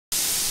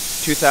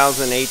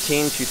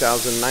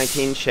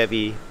2018-2019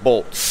 Chevy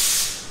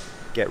Bolts.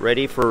 Get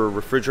ready for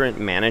refrigerant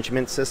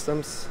management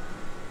systems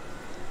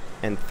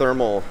and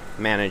thermal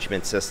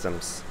management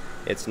systems.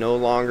 It's no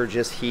longer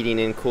just heating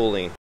and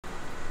cooling.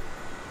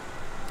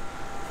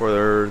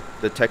 For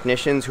the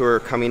technicians who are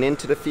coming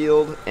into the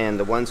field and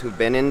the ones who've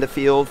been in the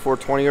field for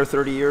 20 or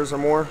 30 years or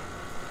more,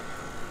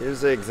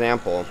 here's an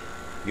example.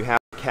 You have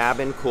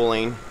cabin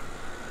cooling.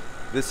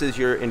 This is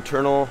your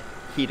internal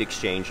heat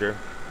exchanger.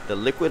 The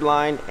liquid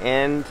line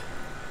and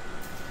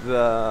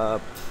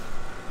the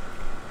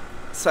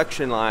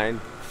suction line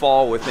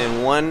fall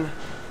within one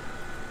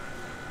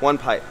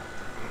pipe.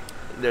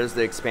 There's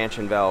the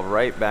expansion valve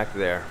right back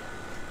there.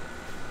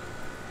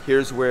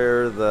 Here's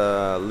where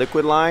the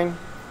liquid line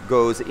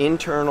goes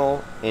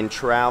internal and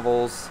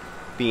travels,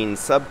 being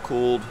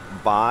subcooled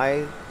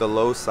by the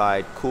low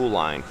side cool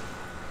line.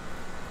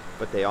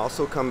 But they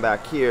also come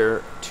back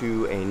here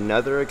to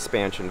another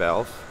expansion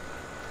valve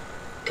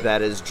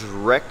that is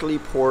directly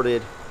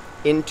ported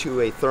into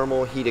a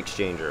thermal heat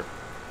exchanger.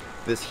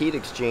 This heat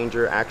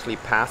exchanger actually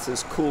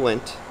passes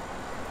coolant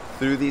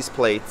through these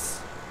plates,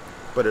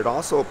 but it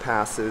also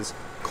passes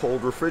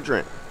cold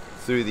refrigerant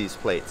through these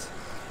plates.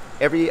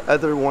 Every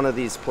other one of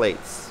these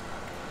plates,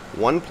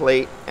 one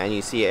plate, and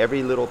you see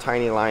every little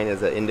tiny line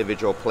is an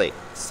individual plate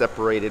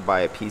separated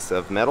by a piece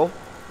of metal.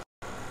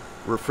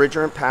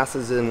 Refrigerant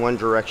passes in one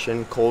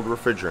direction, cold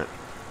refrigerant,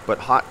 but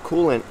hot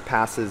coolant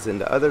passes in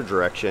the other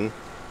direction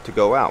to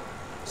go out.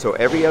 So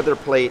every other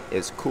plate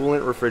is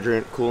coolant,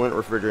 refrigerant, coolant,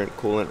 refrigerant,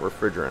 coolant,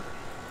 refrigerant.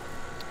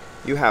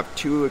 You have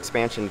two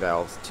expansion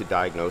valves to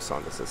diagnose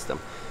on the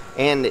system.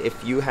 And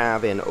if you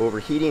have an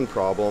overheating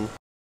problem,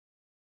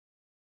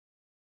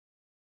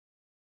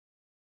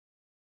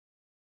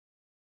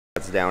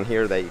 that's down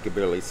here that you can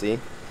barely see.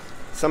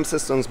 Some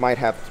systems might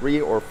have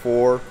 3 or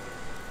 4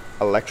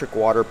 electric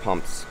water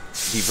pumps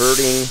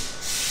diverting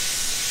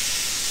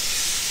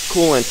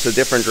coolant to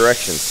different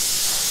directions.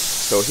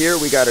 So here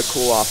we got to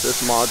cool off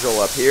this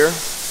module up here.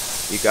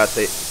 You got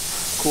the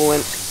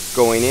coolant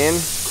going in,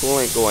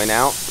 coolant going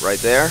out right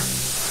there.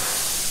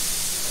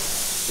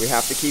 We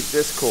have to keep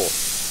this cool.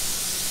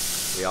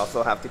 We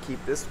also have to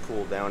keep this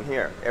cool down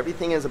here.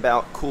 Everything is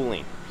about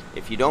cooling.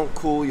 If you don't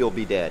cool, you'll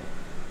be dead.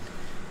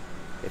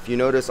 If you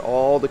notice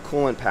all the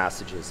coolant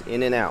passages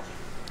in and out,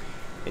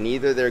 and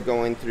either they're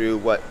going through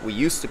what we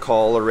used to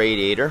call a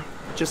radiator,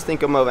 just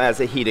think of them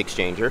as a heat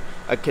exchanger.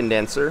 A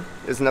condenser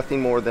is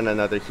nothing more than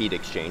another heat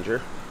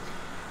exchanger.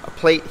 A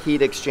plate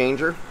heat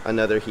exchanger,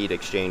 another heat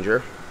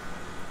exchanger.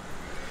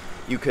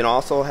 You can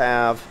also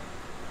have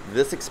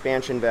this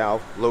expansion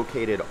valve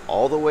located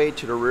all the way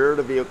to the rear of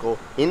the vehicle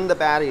in the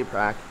battery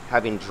pack,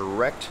 having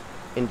direct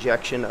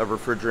injection of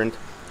refrigerant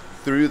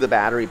through the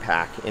battery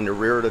pack in the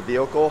rear of the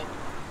vehicle.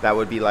 That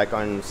would be like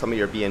on some of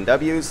your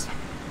BMWs.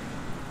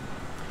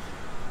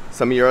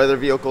 Some of your other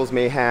vehicles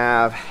may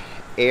have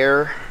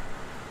air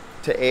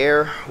to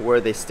air, where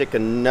they stick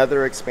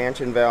another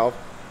expansion valve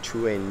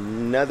to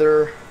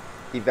another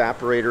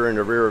evaporator in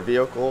the rear of the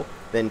vehicle,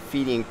 then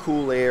feeding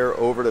cool air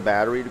over the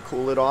battery to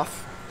cool it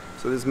off.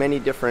 So there's many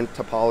different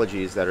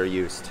topologies that are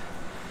used.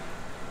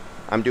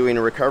 I'm doing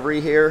a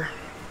recovery here.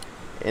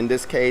 In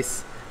this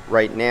case,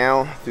 right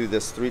now, through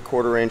this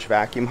 3/4 inch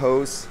vacuum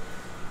hose,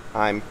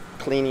 I'm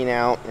cleaning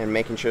out and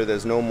making sure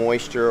there's no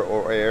moisture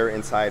or air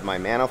inside my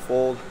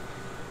manifold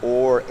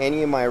or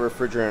any of my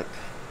refrigerant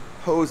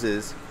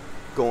hoses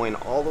going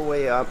all the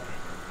way up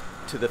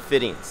to the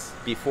fittings.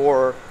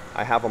 Before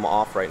I have them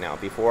off right now,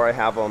 before I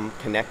have them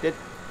connected,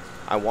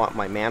 I want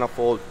my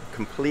manifold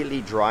completely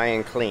dry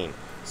and clean.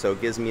 So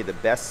it gives me the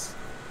best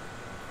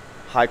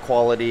high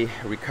quality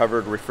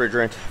recovered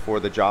refrigerant for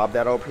the job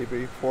that I'll be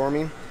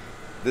performing.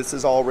 This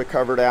is all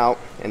recovered out,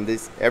 and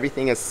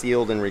everything is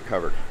sealed and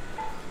recovered.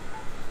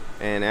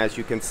 And as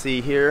you can see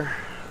here,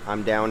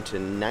 I'm down to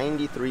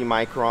 93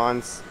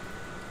 microns.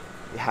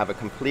 You have a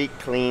complete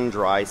clean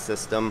dry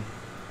system,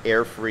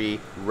 air free,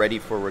 ready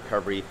for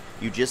recovery.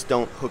 You just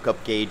don't hook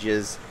up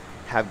gauges,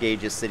 have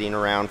gauges sitting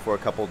around for a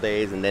couple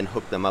days and then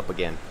hook them up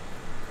again.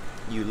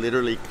 You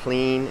literally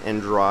clean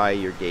and dry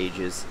your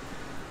gauges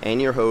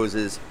and your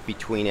hoses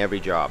between every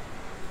job.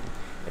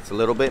 It's a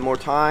little bit more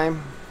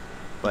time,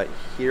 but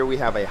here we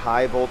have a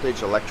high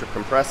voltage electric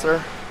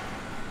compressor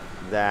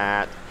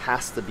that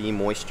has to be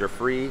moisture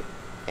free,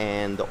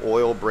 and the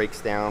oil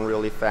breaks down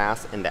really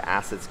fast and the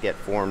acids get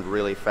formed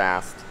really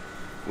fast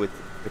with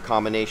the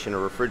combination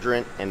of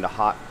refrigerant and the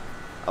hot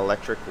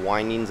electric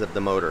windings of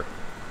the motor.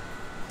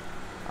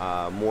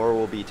 More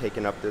will be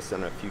taken up this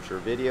in a future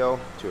video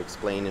to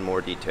explain in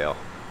more detail.